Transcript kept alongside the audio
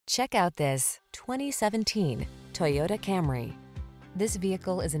Check out this 2017 Toyota Camry. This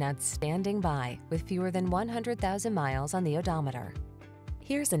vehicle is an outstanding buy with fewer than 100,000 miles on the odometer.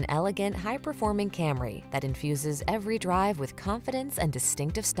 Here's an elegant, high-performing Camry that infuses every drive with confidence and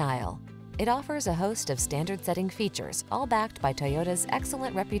distinctive style. It offers a host of standard-setting features, all backed by Toyota's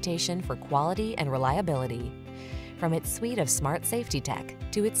excellent reputation for quality and reliability. From its suite of smart safety tech,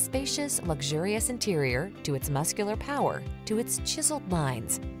 to its spacious, luxurious interior, to its muscular power, to its chiseled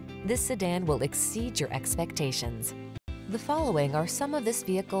lines, this sedan will exceed your expectations. The following are some of this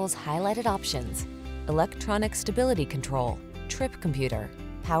vehicle's highlighted options: electronic stability control, trip computer,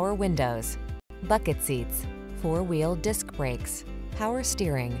 power windows, bucket seats, four-wheel disc brakes, power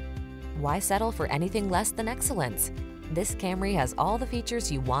steering. Why settle for anything less than excellence? This Camry has all the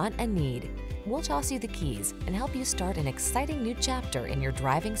features you want and need. We'll toss you the keys and help you start an exciting new chapter in your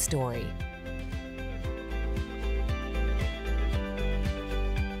driving story.